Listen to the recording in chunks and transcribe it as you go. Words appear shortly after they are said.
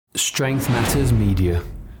Strength Matters Media.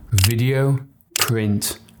 Video,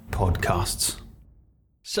 print, podcasts.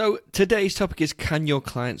 So today's topic is, can your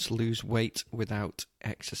clients lose weight without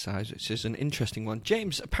exercise? Which is an interesting one.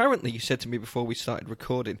 James, apparently you said to me before we started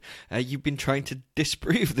recording, you've been trying to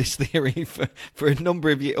disprove this theory for a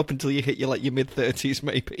number of years, up until you hit your mid-30s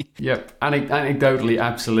maybe. Yep, anecdotally,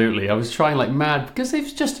 absolutely. I was trying like mad because it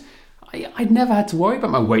was just... I'd never had to worry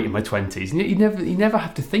about my weight in my 20s. You never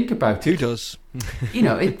have to think about it. Who does?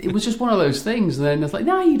 It was just one of those things. And then it's like,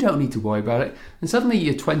 no, you don't need to worry about it. And suddenly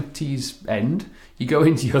your 20s end, you go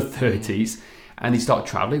into your 30s and you start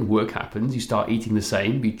travelling, work happens, you start eating the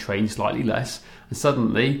same, you train slightly less. And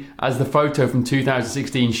suddenly, as the photo from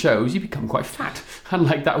 2016 shows, you become quite fat. And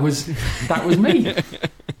that was me.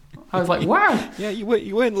 I was like, wow. Yeah, you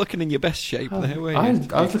weren't looking in your best shape there, were you? I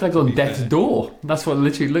was like on death's door. That's what I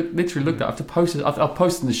literally looked at. I'll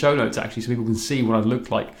post in the show notes, actually, so people can see what I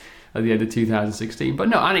looked like at the end of 2016. But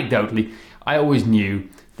no, anecdotally, I always knew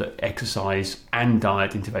that exercise and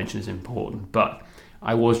diet intervention is important. But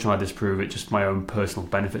I was trying to disprove it, just my own personal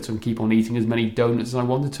benefits, and keep on eating as many donuts as I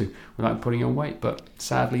wanted to without putting on weight. But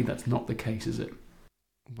sadly, that's not the case, is it?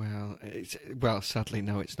 Well, sadly,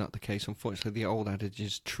 no, it's not the case. Unfortunately, the old adage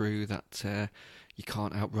is true that you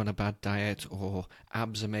can't outrun a bad diet, or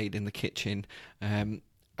abs are made in the kitchen. And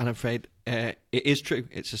I'm afraid it is true.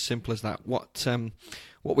 It's as simple as that. What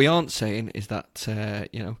we aren't saying is that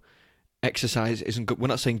exercise isn't good. We're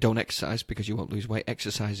not saying don't exercise because you won't lose weight.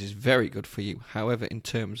 Exercise is very good for you. However, in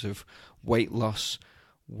terms of weight loss,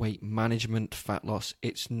 weight management, fat loss,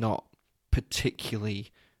 it's not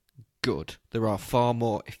particularly good. There are far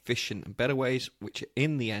more efficient and better ways, which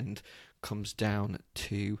in the end comes down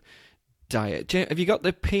to diet. Have you got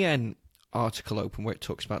the PN article open where it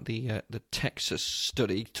talks about the Texas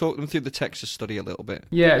study? Talk them through the Texas study a little bit.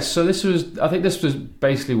 Yeah, so this was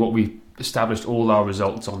basically what we established all our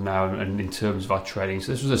results on now, and in terms of our training.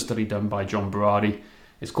 So this was a study done by John Berardi.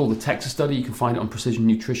 It's called the Texas study. You can find it on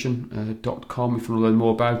precisionnutrition.com if you want to learn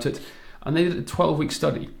more about it. And they did a 12-week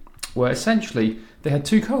study where essentially they had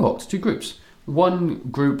two groups. One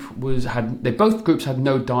group both groups had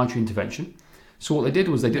no dietary intervention. So what they did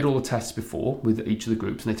was they did all the tests before with each of the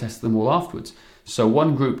groups, and they tested them all afterwards. So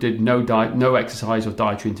one group did no exercise or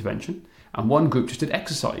dietary intervention, and one group just did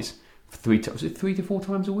exercise for 3 to 4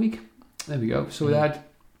 times a week. There we go. So they had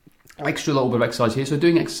extra little bit of exercise here. So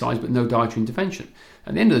doing exercise but no dietary intervention.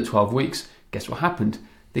 At the end of the 12 weeks, guess what happened?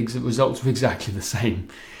 The results were exactly the same.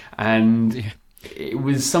 And it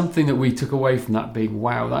was something that we took away from that being,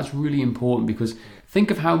 wow, that's really important, because think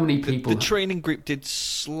of how many people... The training group did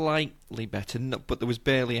slightly better, but there was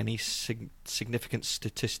barely any significant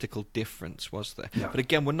statistical difference, was there? No. But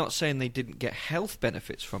again, we're not saying they didn't get health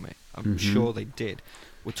benefits from it. I'm sure they did.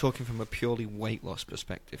 We're talking from a purely weight loss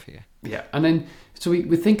perspective here. Yeah, and then, so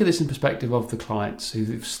we think of this in perspective of the clients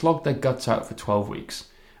who've slogged their guts out for 12 weeks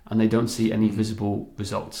and they don't see any visible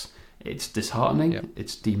results. It's disheartening,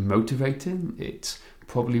 It's demotivating, it's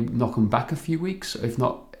probably knock them back a few weeks, if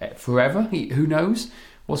not forever. Who knows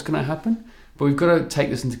what's going to happen? But we've got to take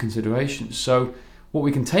this into consideration. So what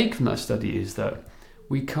we can take from that study is that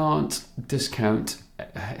we can't discount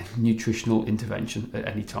nutritional intervention at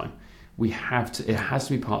any time. It has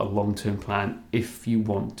to be part of a long-term plan if you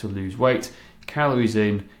want to lose weight. Calories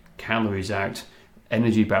in, calories out,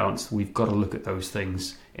 energy balance, we've got to look at those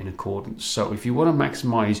things in accordance. So if you want to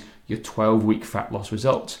maximize your 12-week fat loss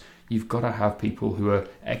results, you've got to have people who are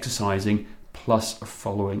exercising plus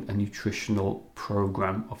following a nutritional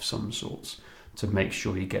program of some sorts to make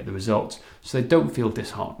sure you get the results. So they don't feel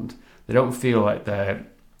disheartened. They don't feel like they're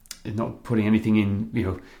not putting anything in,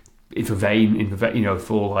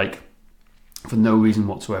 for no reason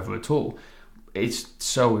whatsoever at all. It's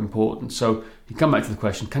so important. So you come back to the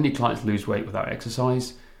question, can your clients lose weight without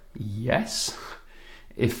exercise? Yes,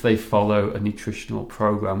 if they follow a nutritional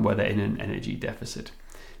program where they're in an energy deficit.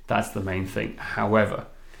 That's the main thing. However,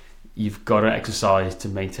 you've got to exercise to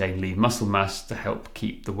maintain lean muscle mass to help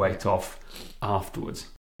keep the weight off afterwards.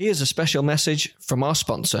 Here's a special message from our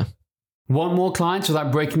sponsor. Want more clients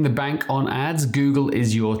without breaking the bank on ads? Google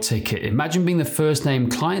is your ticket. Imagine being the first name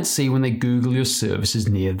clients see when they Google your services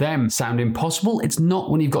near them. Sound impossible? It's not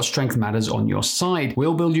when you've got Strength Matters on your side.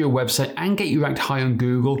 We'll build you a website and get you ranked high on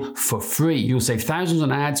Google for free. You'll save thousands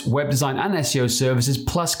on ads, web design and SEO services,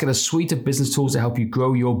 plus get a suite of business tools to help you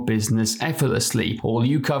grow your business effortlessly. All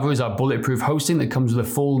you cover is our bulletproof hosting that comes with a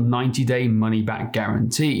full 90-day money-back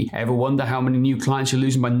guarantee. Ever wonder how many new clients you're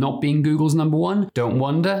losing by not being Google's number one? Don't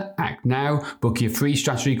wonder. Act now. Book your free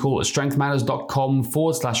strategy call at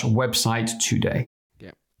strengthmatters.com/website today.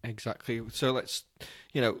 Yeah, exactly. So let's,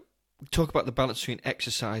 talk about the balance between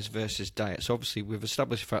exercise versus diet. So obviously we've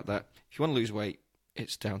established the fact that if you want to lose weight,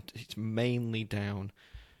 it's mainly down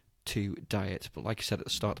to diet. But like I said at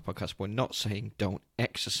the start of the podcast, we're not saying don't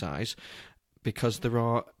exercise, because there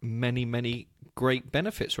are many, many great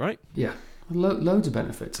benefits, right? Yeah, loads of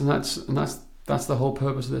benefits, and that's the whole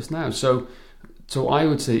purpose of this now. So I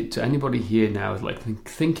would say to anybody here now, like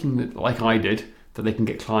thinking that, like I did, that they can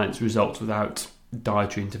get clients results without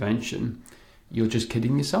dietary intervention, you're just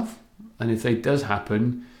kidding yourself. And if it does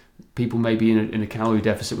happen, people may be in a calorie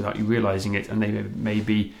deficit without you realizing it, and they may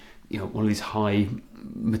be, one of these high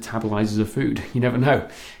metabolizers of food. You never know.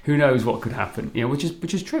 Who knows what could happen?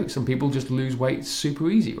 Which is true. Some people just lose weight super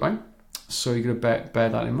easy, right? So you got to bear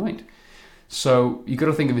that in mind. So you got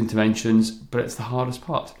to think of interventions, but it's the hardest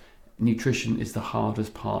part. Nutrition is the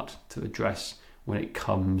hardest part to address when it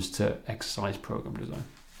comes to exercise program design.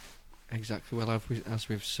 Exactly. Well, as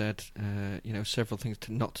we've said, several things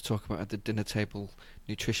not to talk about at the dinner table,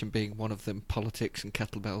 nutrition being one of them, politics and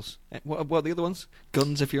kettlebells. What are the other ones?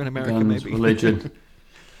 Guns, if you're in America, Guns, maybe. Religion.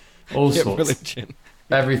 All sorts. Religion.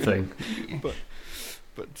 Everything. But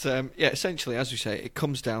essentially, as we say, it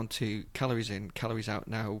comes down to calories in, calories out.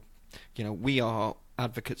 Now, we are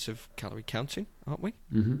advocates of calorie counting, aren't we?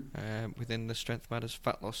 Mm-hmm. Within the Strength Matters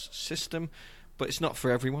fat loss system, but it's not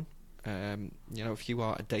for everyone. If you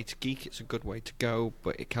are a data geek, it's a good way to go,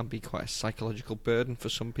 but it can be quite a psychological burden for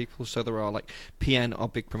some people. So there are, like, PN are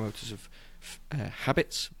big promoters of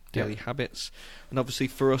habits, daily habits, and obviously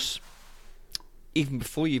for us, even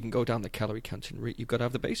before you even go down the calorie counting route, you've got to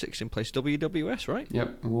have the basics in place. WWS, right?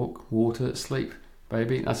 Yep. Walk, water, sleep,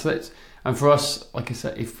 baby. That's it. And for us, like I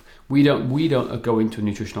said, if we don't go into a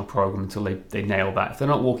nutritional program until they nail that. If they're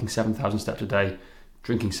not walking 7,000 steps a day,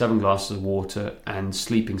 drinking 7 glasses of water, and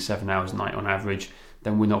sleeping 7 hours a night on average,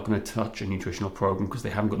 then we're not going to touch a nutritional program, because they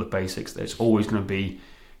haven't got the basics. It's always going to be,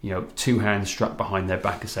 2 hands strapped behind their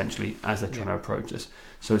back, essentially, as they're trying to approach this.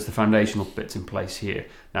 So it's the foundational bits in place here.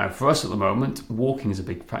 Now, for us at the moment, walking is a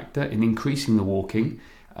big factor in increasing the walking,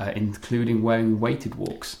 including wearing weighted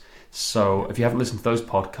walks. So if you haven't listened to those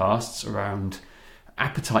podcasts around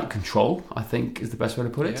appetite control, I think is the best way to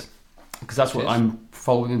put it, because that's what I'm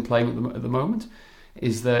following and playing at the moment,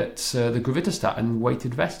 is that the Gravitastat and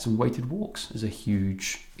weighted vests and weighted walks is a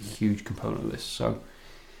huge, huge component of this. So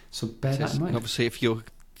bear that in mind. And obviously, if you're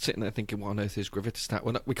sitting there thinking, what on earth is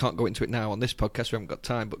Gravitastat? We can't go into it now on this podcast, we haven't got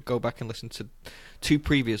time, but go back and listen to 2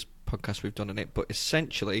 previous podcasts we've done on it. But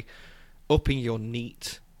essentially, upping your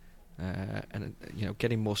NEAT and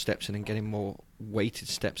getting more steps in and getting more weighted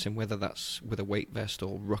steps in, whether that's with a weight vest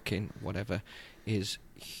or rucking, whatever, is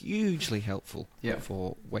hugely helpful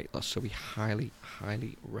for weight loss. So we highly,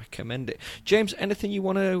 highly recommend it. James, anything you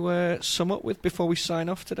want to sum up with before we sign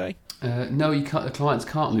off today? No, you can't. The clients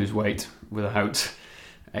can't lose weight without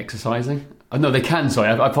exercising. Oh, no, they can. Sorry,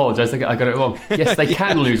 I apologise. I got it wrong. Yes, they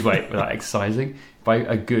can lose weight without exercising by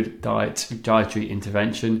a good dietary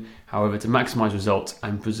intervention. However, to maximise results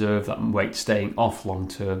and preserve that weight staying off long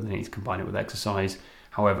term, they need to combine it with exercise.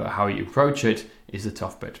 However, how you approach it is the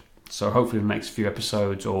tough bit. So hopefully in the next few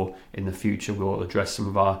episodes or in the future, we'll address some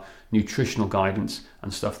of our nutritional guidance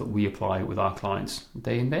and stuff that we apply with our clients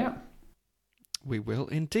day in, day out. We will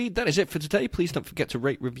indeed. That is it for today. Please don't forget to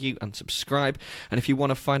rate, review and subscribe. And if you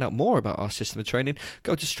want to find out more about our system of training,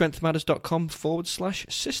 go to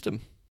strengthmatters.com/system.